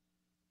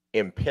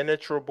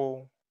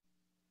impenetrable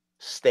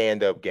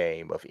stand-up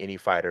game of any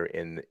fighter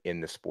in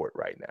the sport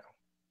right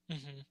now.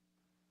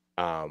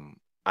 Hmm.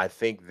 I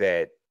think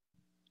that,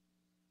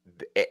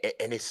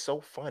 and it's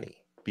so funny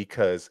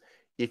because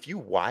if you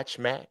watch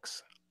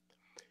Max,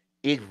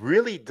 it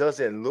really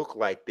doesn't look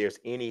like there's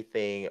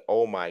anything,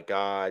 oh my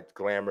God,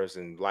 glamours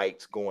and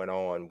lights going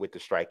on with the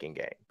striking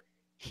game.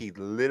 He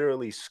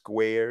literally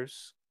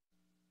squares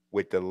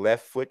with the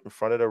left foot in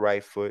front of the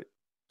right foot.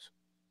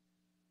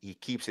 He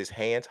keeps his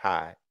hands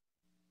high,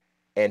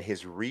 and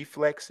his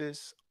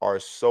reflexes are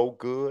so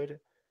good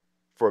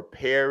for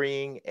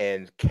parrying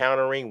and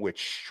countering with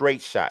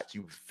straight shots.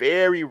 You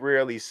very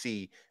rarely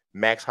see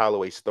Max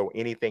Holloway throw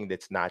anything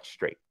that's not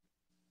straight.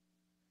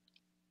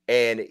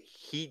 And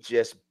he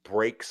just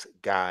breaks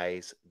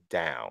guys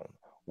down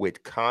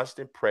with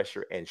constant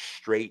pressure and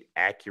straight,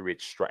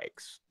 accurate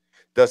strikes.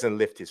 Doesn't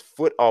lift his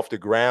foot off the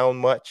ground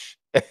much.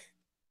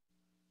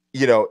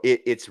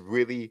 It's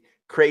really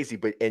crazy.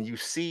 But and you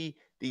see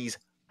these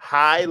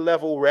high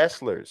level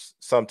wrestlers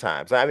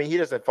sometimes. I mean, he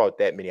doesn't fight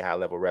that many high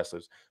level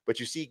wrestlers, but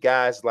you see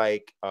guys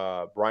like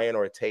Brian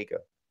Ortega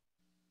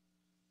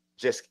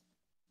just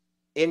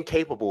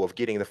incapable of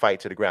getting the fight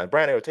to the ground.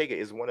 Brian Ortega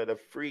is one of the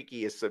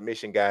freakiest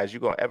submission guys you're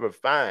gonna ever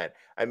find.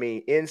 I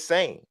mean,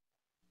 insane.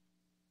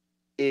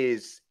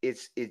 Is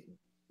it's it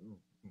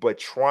But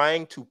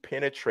trying to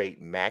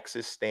penetrate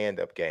Max's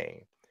stand-up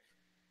game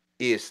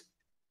is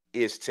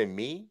to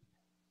me,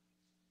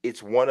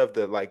 it's one of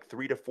the like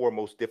 3 to 4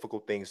 most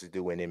difficult things to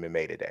do in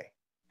MMA today.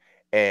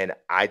 And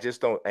I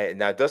just don't. And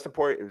now Dustin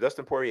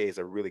Poirier is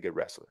a really good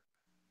wrestler,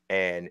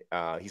 and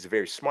he's a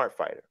very smart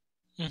fighter.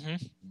 Hmm.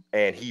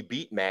 And he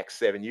beat Max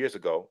 7 years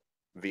ago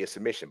via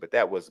submission, but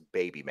that was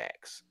baby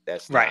Max.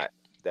 Right.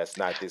 That's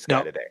not this guy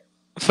No, today.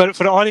 for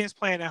the audience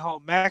playing at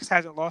home, Max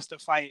hasn't lost a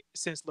fight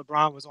since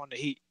LeBron was on the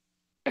Heat.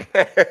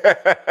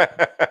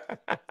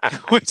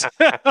 Which,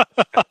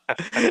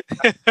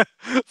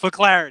 for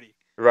clarity.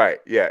 Right.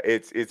 Yeah.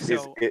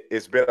 So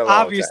It's been a long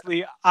time.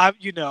 obviously, I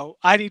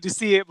need to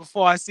see it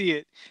before I see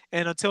it.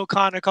 And until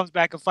Connor comes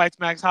back and fights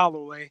Max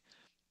Holloway,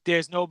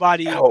 there's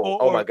nobody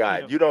Oh my or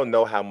God. You don't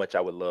know how much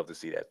I would love to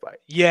see that fight.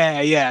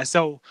 yeah, yeah.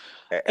 So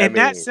I in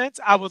that mean, sense,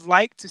 I would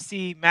like to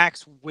see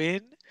Max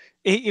win.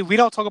 We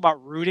don't talk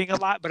about rooting a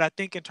lot, but I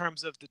think in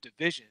terms of the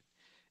division,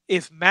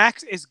 if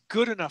Max is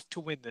good enough to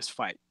win this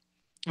fight,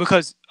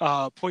 because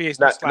Poirier is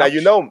no slouch.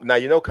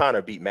 now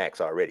Connor beat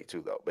Max already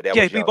too though, but that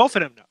Yeah, he was beat young. both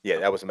of them Yeah,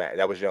 though. that was Max.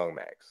 That was young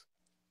Max.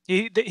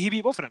 He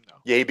beat both of them though.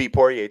 Yeah, he beat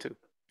Poirier too.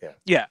 Yeah.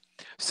 Yeah.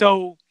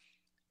 So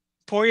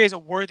Poirier is a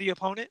worthy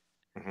opponent.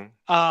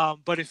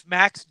 Mhm. But if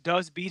Max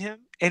does beat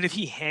him, and if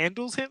he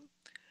handles him,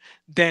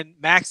 then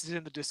Max is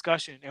in the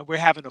discussion, and we're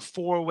having a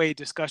four-way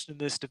discussion in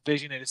this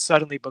division, and it's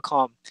suddenly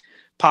become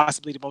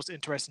possibly the most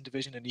interesting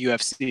division in the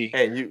UFC.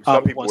 And you,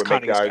 Once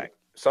Conor gets back.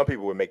 some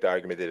people would make the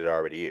argument that it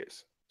already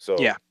is. So,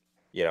 Yeah.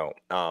 you know,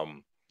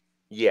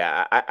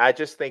 yeah, I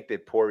just think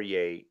that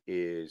Poirier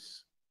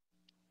is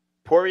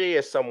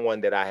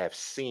someone that I have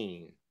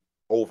seen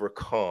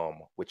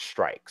overcome with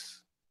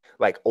strikes,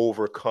 like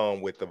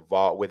overcome with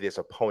with his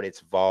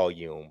opponent's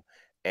volume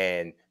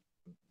and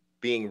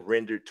being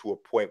rendered to a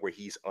point where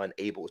he's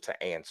unable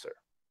to answer,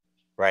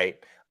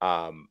 right?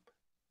 Um,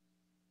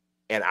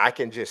 and I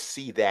can just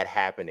see that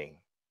happening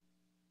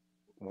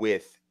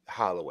with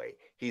Holloway.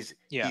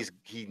 Yeah.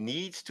 He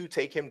needs to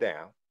take him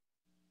down.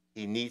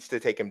 He needs to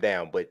take him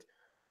down, but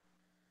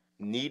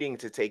needing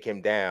to take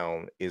him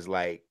down is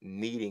like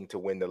needing to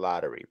win the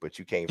lottery, but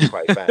you can't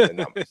quite find the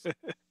numbers,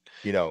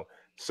 you know.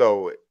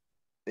 So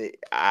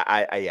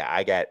yeah,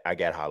 I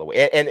got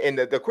Holloway, and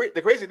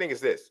the crazy thing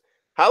is this: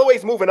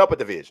 Holloway's moving up a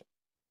division.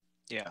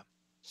 Yeah.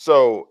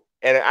 So,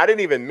 and I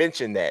didn't even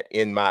mention that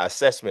in my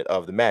assessment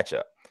of the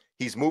matchup.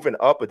 He's moving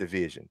up a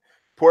division.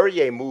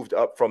 Poirier moved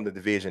up from the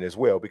division as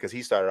well because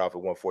he started off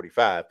at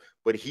 145,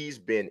 but he's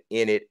been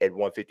in it at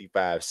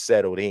 155,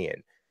 settled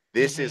in.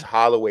 This is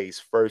Holloway's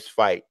first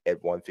fight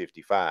at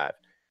 155.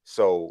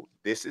 So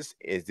this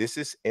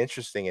is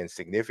interesting and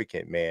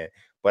significant, man.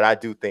 But I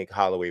do think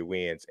Holloway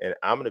wins. And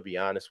I'm gonna be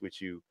honest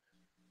with you.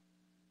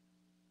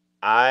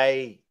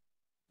 I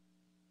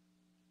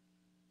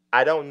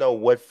don't know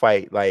what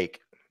fight,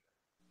 like,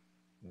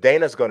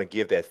 Dana's going to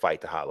give that fight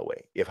to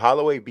Holloway. If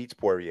Holloway beats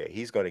Poirier,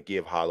 he's going to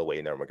give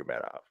Holloway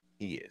Nurmagomedov.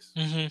 He is.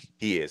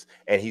 He is.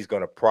 And he's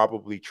going to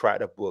probably try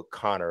to book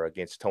Conor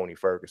against Tony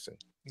Ferguson.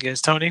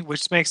 Against Tony,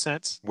 which makes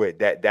sense. With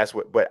that's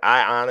what, but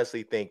I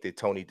honestly think that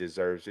Tony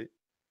deserves it.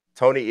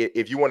 Tony,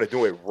 if you want to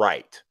do it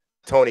right,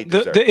 Tony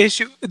deserves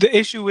the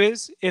issue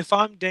is, if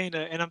I'm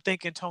Dana and I'm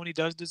thinking Tony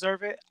does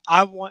deserve it,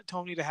 I want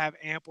Tony to have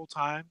ample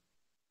time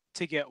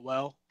to get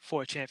well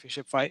for a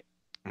championship fight.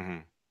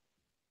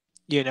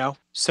 You know?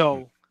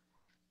 So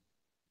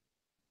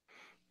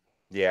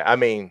yeah, I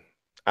mean,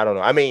 I don't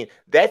know. I mean,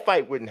 that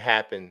fight wouldn't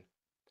happen.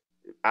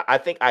 I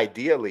think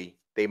ideally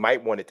they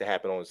might want it to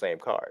happen on the same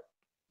card.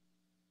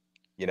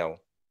 You know,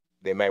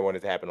 they might want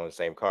it to happen on the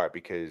same card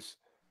because,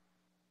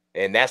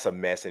 and that's a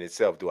mess in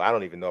itself, dude. I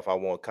don't even know if I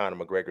want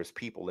Conor McGregor's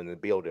people in the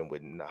building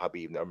with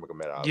Khabib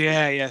Nurmagomedov.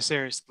 Yeah,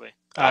 seriously.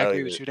 I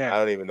agree with you there. I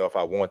don't even know if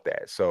I want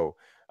that. So,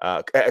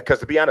 because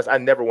to be honest, I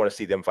never want to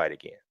see them fight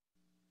again.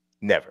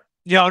 Never.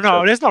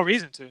 No, there's no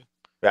reason to.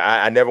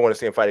 I never want to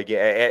see him fight again.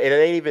 And it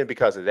ain't even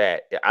because of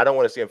that. I don't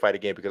want to see him fight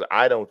again because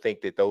I don't think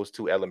that those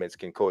two elements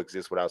can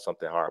coexist without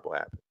something horrible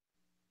happening.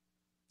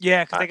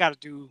 Yeah, because they got to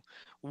do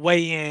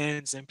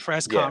weigh-ins and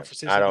press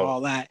conferences and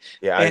all that.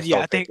 Yeah, I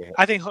think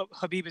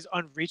Khabib is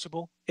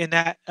unreachable in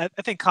that. I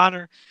think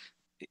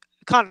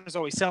Connor's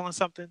always selling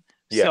something.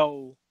 Yeah.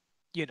 So,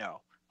 you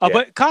know,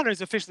 but Conor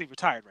is officially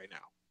retired right now.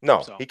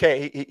 No, so he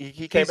can't.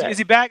 He came back. Is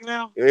he back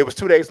now? It was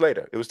 2 days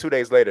later.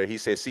 He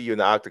said, "See you in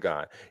the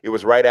octagon." It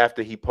was right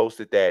after he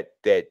posted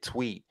that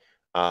tweet,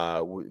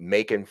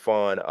 making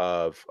fun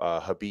of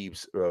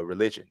Khabib's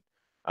religion.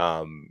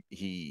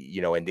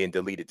 He, and then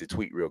deleted the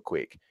tweet real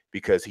quick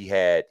because he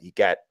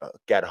got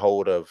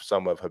hold of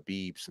some of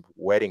Khabib's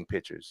wedding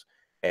pictures,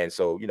 and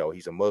so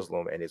he's a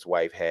Muslim, and his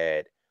wife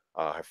had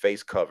her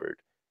face covered,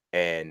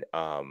 and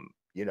I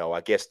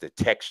guess the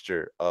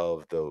texture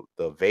of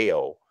the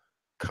veil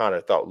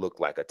Conor thought looked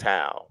like a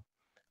towel.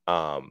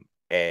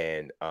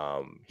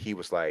 He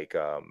was like,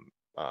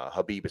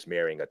 Khabib is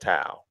marrying a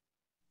towel.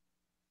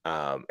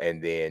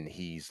 And then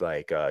he's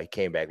like, he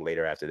came back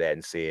later after that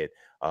and said,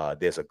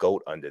 there's a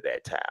goat under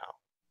that towel.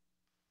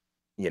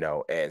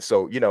 And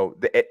so,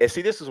 and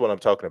see, this is what I'm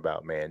talking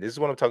about, man. This is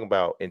what I'm talking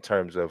about in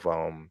terms of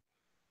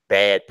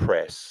bad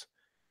press,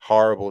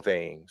 horrible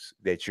things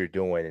that you're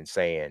doing and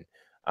saying.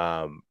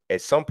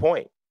 At some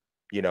point,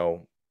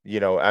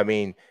 I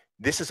mean,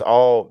 this is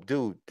all,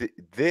 dude.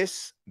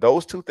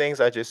 Those two things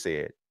I just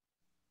said,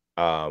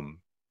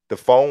 the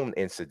phone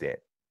incident.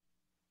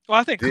 Well,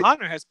 I think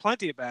Conor has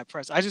plenty of bad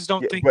press. I just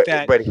don't think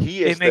that. But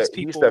he's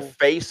the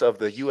face of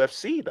the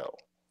UFC, though.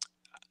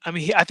 I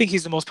mean, I think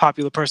he's the most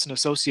popular person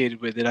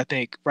associated with it. I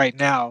think right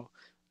now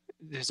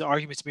there's an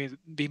argument to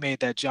be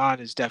made that John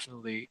is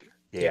definitely.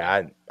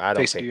 Yeah, I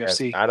don't think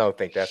that's. I don't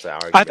think that's an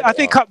argument.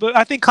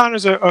 I think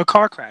Conor's a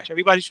car crash.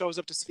 Everybody shows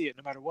up to see it,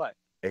 no matter what.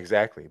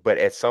 Exactly, but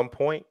at some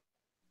point,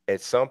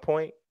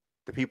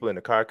 the people in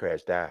the car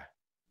crash die,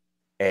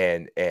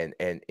 and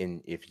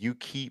if you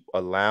keep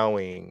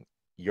allowing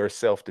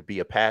yourself to be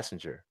a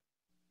passenger,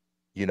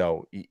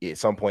 at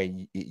some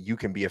point you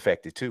can be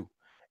affected too.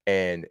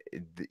 And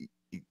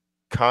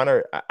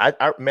Conor,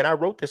 I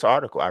wrote this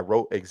article. I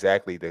wrote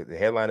exactly the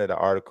headline of the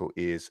article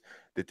is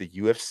that the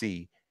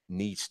UFC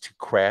needs to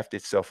craft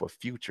itself a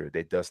future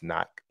that does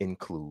not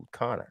include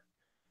Conor,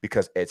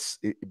 because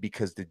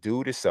the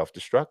dude is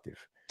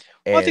self-destructive.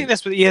 One thing And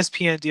that's what the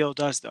ESPN deal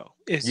does, though,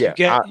 is yeah,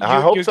 I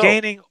you're hope so.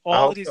 gaining I all of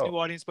hope these so. new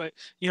audience. But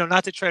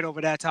not to tread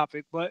over that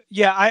topic, but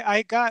yeah,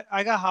 I got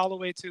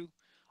Holloway too.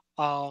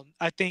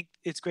 I think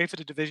it's great for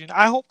the division.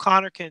 I hope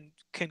Connor can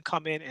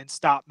come in and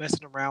stop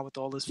messing around with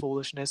all this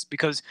foolishness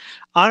because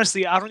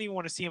honestly, I don't even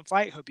want to see him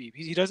fight Habib.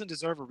 He doesn't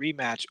deserve a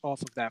rematch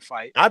off of that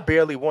fight. I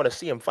barely want to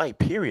see him fight,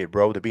 period,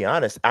 bro. To be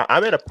honest,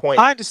 I'm at a point.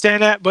 I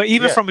understand that, but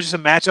even Yeah, from just a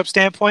matchup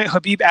standpoint,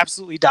 Habib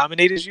absolutely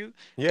dominated you.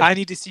 yeah, I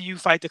need to see you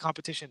fight the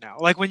competition now.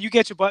 Like when you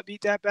get your butt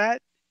beat that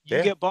bad, you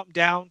yeah, get bumped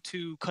down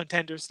to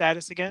contender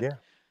status again.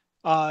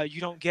 yeah.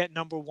 You don't get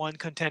number one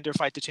contender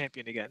fight the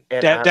champion again.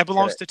 And That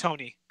belongs to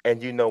Tony.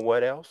 you know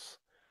what else?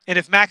 And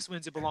if Max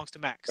wins, it belongs to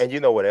Max. And you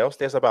know what else?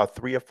 There's about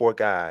 3 or 4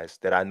 guys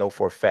that I know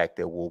for a fact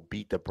that will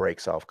beat the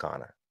brakes off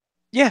Connor.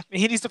 Yeah,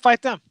 he needs to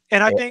fight them.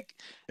 And I And, think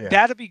yeah.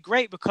 that'll be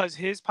great because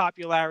his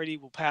popularity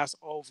will pass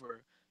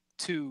over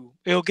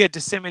it'll get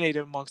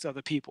disseminated amongst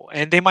other people.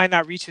 And they might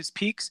not reach his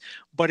peaks.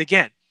 But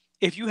again,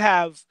 if you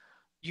have,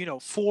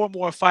 4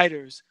 more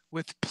fighters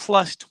with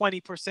plus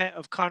 20%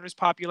 of Connor's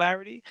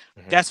popularity,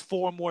 Mm-hmm, that's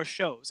 4 more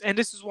shows. And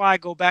this is why I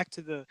go back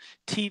to the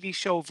TV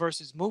show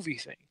versus movie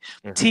thing.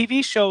 mm-hmm,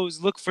 TV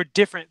shows look for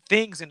different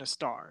things in a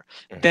star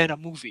mm-hmm, than a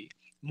movie.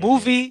 mm-hmm.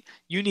 Movie,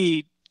 you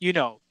need,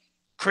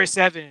 Chris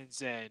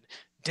Evans and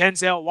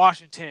Denzel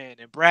Washington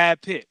and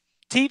Brad Pitt.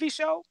 TV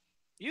show,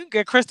 you can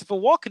get Christopher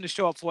Walken to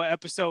show up for an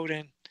episode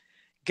and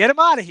get him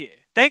out of here.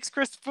 Thanks,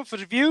 Christopher, for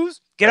the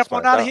views. Get That's up my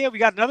on out of dog. here. We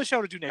got another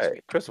show to do next Hey,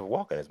 week. Christopher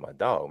Walken is my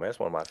dog, man. That's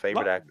one of my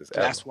favorite Well, actors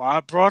ever. that's why I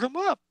brought him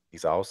up.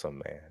 He's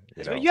awesome,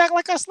 man. You act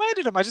like I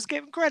slandered him. I just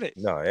gave him credit.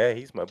 No, yeah,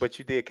 he's my. But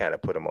you did kind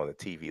of put him on the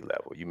TV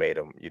level. You made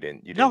him. You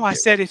didn't. You No, didn't I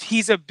get. said if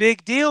he's a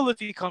big deal if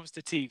he comes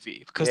to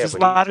TV because Yeah, there's a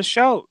but he lot of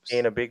shows.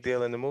 ain't a big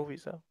deal in the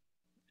movies, though.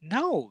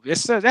 No,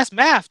 that's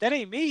math. That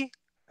ain't me.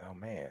 Oh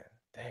man,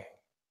 dang.